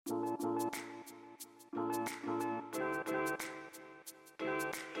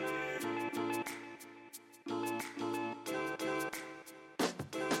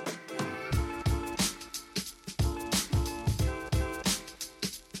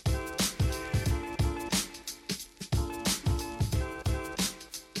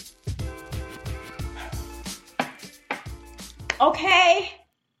Okay,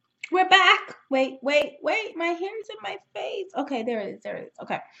 we're back. Wait. My hair's in my face. Okay, there it is.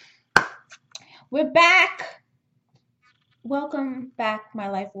 Okay, we're back. Welcome back, my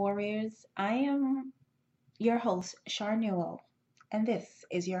life warriors. I am your host, Shar Newell, and this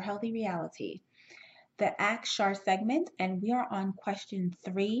is your healthy reality, the Ask Shar segment, and we are on question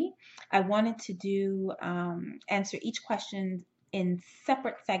 3. I wanted to do answer each question in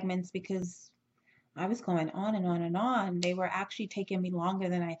separate segments because I was going on and on and on. They were actually taking me longer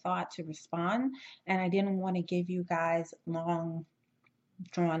than I thought to respond, and I didn't want to give you guys long,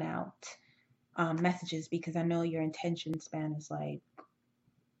 drawn out messages because I know your attention span is like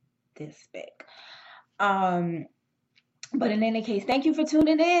this big. Um, but in any case, thank you for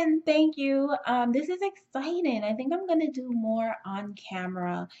tuning in. Thank you. This is exciting. I think I'm going to do more on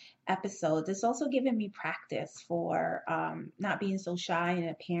camera episodes. It's also giving me practice for not being so shy and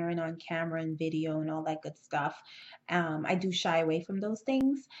appearing on camera and video and all that good stuff. I do shy away from those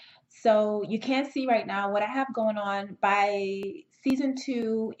things. So you can't see right now what I have going on. By season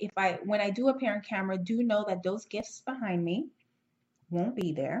 2, when I do appear on camera, do know that those gifts behind me won't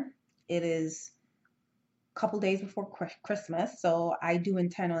be there. It is couple days before Christmas, so I do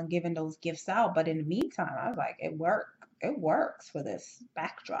intend on giving those gifts out. But in the meantime, I was like, it works for this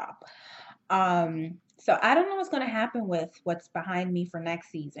backdrop. So I don't know what's going to happen with what's behind me for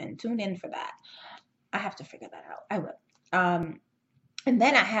next season. Tune in for that. I have to figure that out. I will. And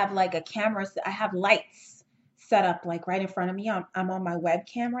then I have like a camera. I have lights set up like right in front of me. I'm on my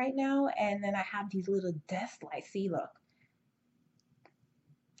webcam right now, and then I have these little desk lights. See, look.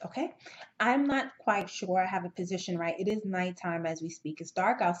 Okay, I'm not quite sure I have a position right. It is nighttime as we speak. It's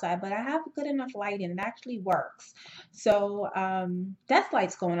dark outside, but I have good enough lighting. It actually works. So desk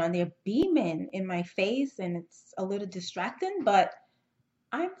lights going on. They're beaming in my face, and it's a little distracting, but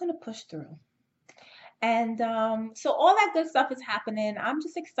I'm gonna push through. And so all that good stuff is happening. I'm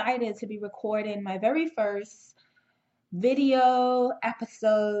just excited to be recording my very first video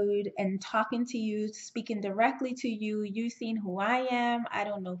episode and talking to you, speaking directly to you. You seeing who I am. I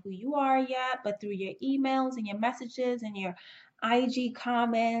don't know who you are yet, but through your emails and your messages and your IG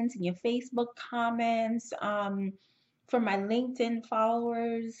comments and your Facebook comments, for my LinkedIn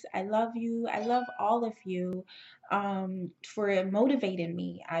followers, I love you. I love all of you for motivating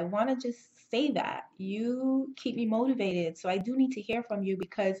me. I want to just say that you keep me motivated. So I do need to hear from you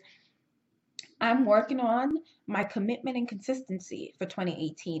because I'm working on my commitment and consistency for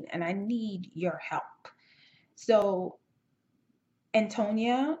 2018, and I need your help. So,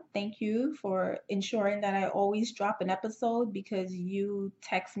 Antonia, thank you for ensuring that I always drop an episode because you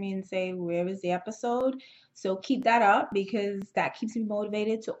text me and say, where is the episode? So, keep that up because that keeps me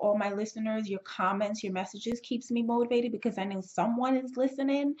motivated. To all my listeners, your comments, your messages keeps me motivated because I know someone is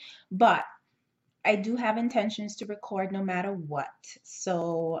listening, but I do have intentions to record no matter what.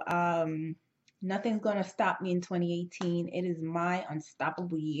 So, nothing's going to stop me in 2018. It is my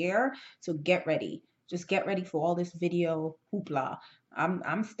unstoppable year. So get ready. Just get ready for all this video hoopla.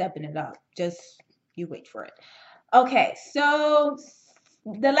 I'm stepping it up. Just you wait for it. Okay, so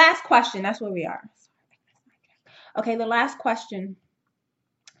the last question, that's where we are. Okay, the last question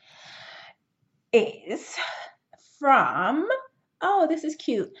is from, oh, this is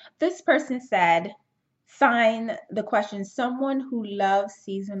cute. This person said, sign the question, someone who loves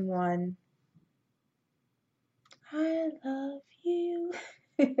season 1. I love you.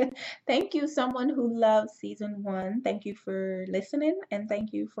 Thank you, someone who loves season 1. Thank you for listening and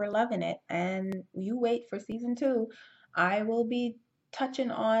thank you for loving it. And you wait for season 2. I will be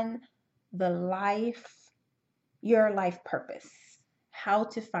touching on your life purpose, how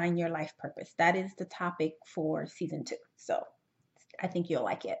to find your life purpose. That is the topic for season 2. So I think you'll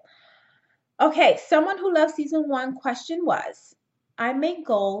like it. Okay, someone who loves season 1 question was, I make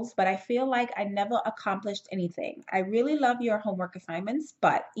goals, but I feel like I never accomplished anything. I really love your homework assignments,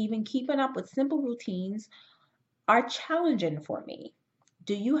 but even keeping up with simple routines are challenging for me.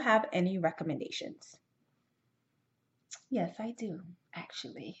 Do you have any recommendations? Yes, I do,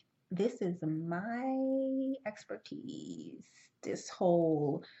 actually. This is my expertise. This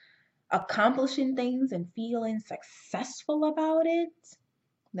whole accomplishing things and feeling successful about it.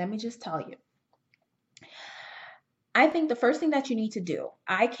 Let me just tell you. I think the first thing that you need to do,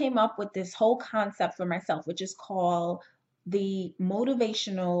 I came up with this whole concept for myself, which is called the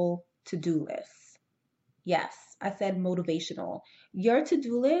motivational to-do list. Yes, I said motivational. Your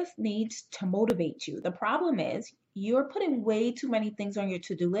to-do list needs to motivate you. The problem is you're putting way too many things on your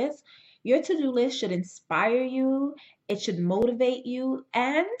to-do list. Your to-do list should inspire you, it should motivate you,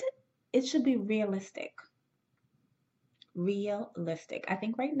 and it should be realistic. Realistic. I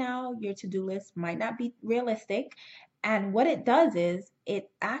think right now your to-do list might not be realistic, And what it does is it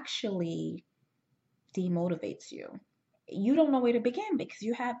actually demotivates you. You don't know where to begin because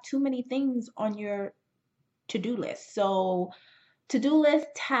you have too many things on your to-do list. So, to-do list,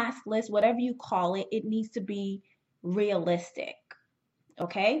 task list, whatever you call it, it needs to be realistic,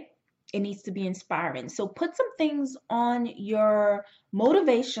 okay? It needs to be inspiring. So, put some things on your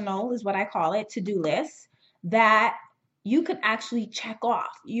motivational, is what I call it, to-do list that you could actually check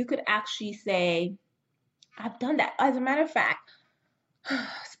off. You could actually say, I've done that. As a matter of fact,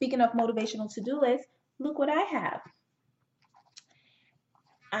 speaking of motivational to-do list, look what I have.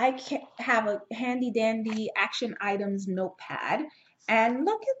 I have a handy dandy action items notepad, and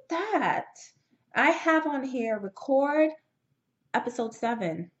look at that. I have on here record episode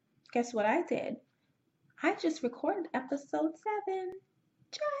 7. Guess what I did? I just recorded episode 7.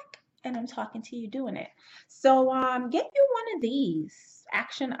 Check. And I'm talking to you doing it. So get you one of these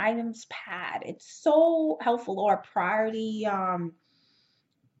action items pad. It's so helpful, or priority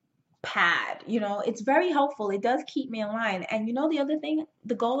pad. It's very helpful. It does keep me in line. And the other thing,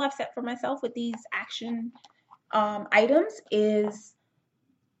 the goal I've set for myself with these action items is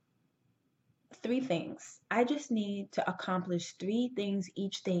 3 things. I just need to accomplish 3 things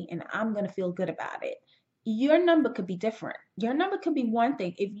each day, and I'm going to feel good about it. Your number could be different. Your number could be 1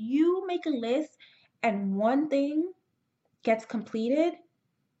 thing. If you make a list and 1 thing gets completed,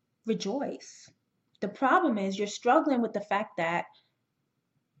 rejoice. The problem is you're struggling with the fact that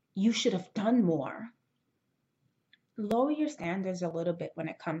you should have done more. Lower your standards a little bit when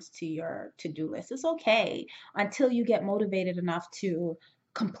it comes to your to-do list. It's okay until you get motivated enough to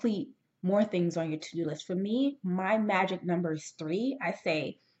complete more things on your to-do list. For me, my magic number is 3. I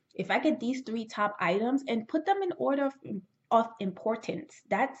say, if I get these 3 top items and put them in order of importance,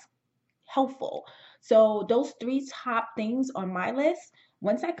 that's helpful. So those 3 top things on my list,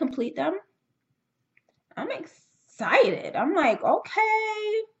 once I complete them, I'm excited. I'm like,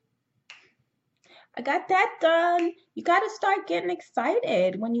 okay, I got that done. You got to start getting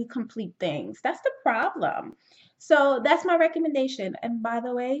excited when you complete things. That's the problem. So that's my recommendation. And by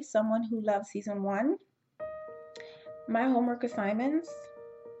the way, someone who loves season 1, my homework assignments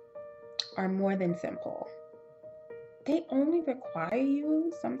are more than simple. They only require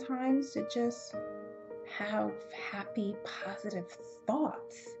you sometimes to just have happy, positive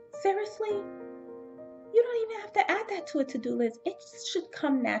thoughts. Seriously? You don't even have to add that to a to-do list. It should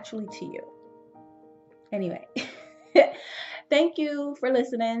come naturally to you. Anyway, thank you for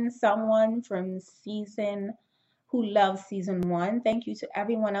listening. Someone from who loves season 1. Thank you to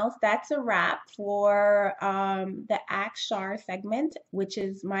everyone else. That's a wrap for the Ask Shar segment, which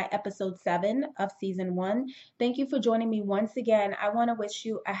is my episode 7 of season 1. Thank you for joining me once again. I want to wish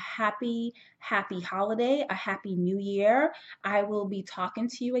you a happy holiday, a happy new year. I will be talking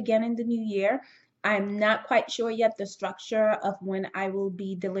to you again in the new year. I'm not quite sure yet the structure of when I will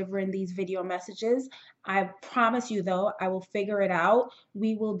be delivering these video messages. I promise you, though, I will figure it out.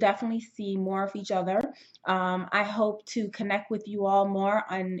 We will definitely see more of each other. I hope to connect with you all more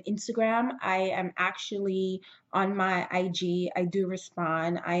on Instagram. I am actually on my IG. I do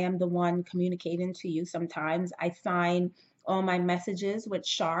respond. I am the one communicating to you sometimes. I sign all my messages with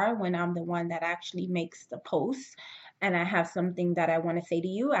Shar when I'm the one that actually makes the posts. And I have something that I want to say to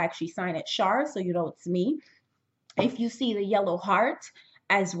you. I actually sign it Shar, so you know it's me. If you see the yellow heart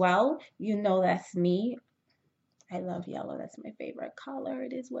as well, you know that's me. I love yellow. That's my favorite color.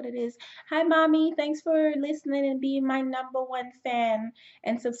 It is what it is. Hi, Mommy. Thanks for listening and being my number 1 fan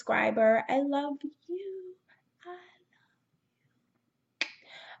and subscriber. I love you.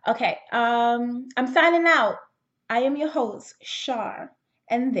 Okay, I'm signing out. I am your host, Shar,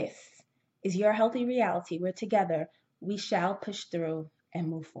 and this is Your Healthy Reality, where together we shall push through and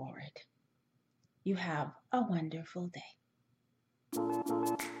move forward. You have a wonderful day.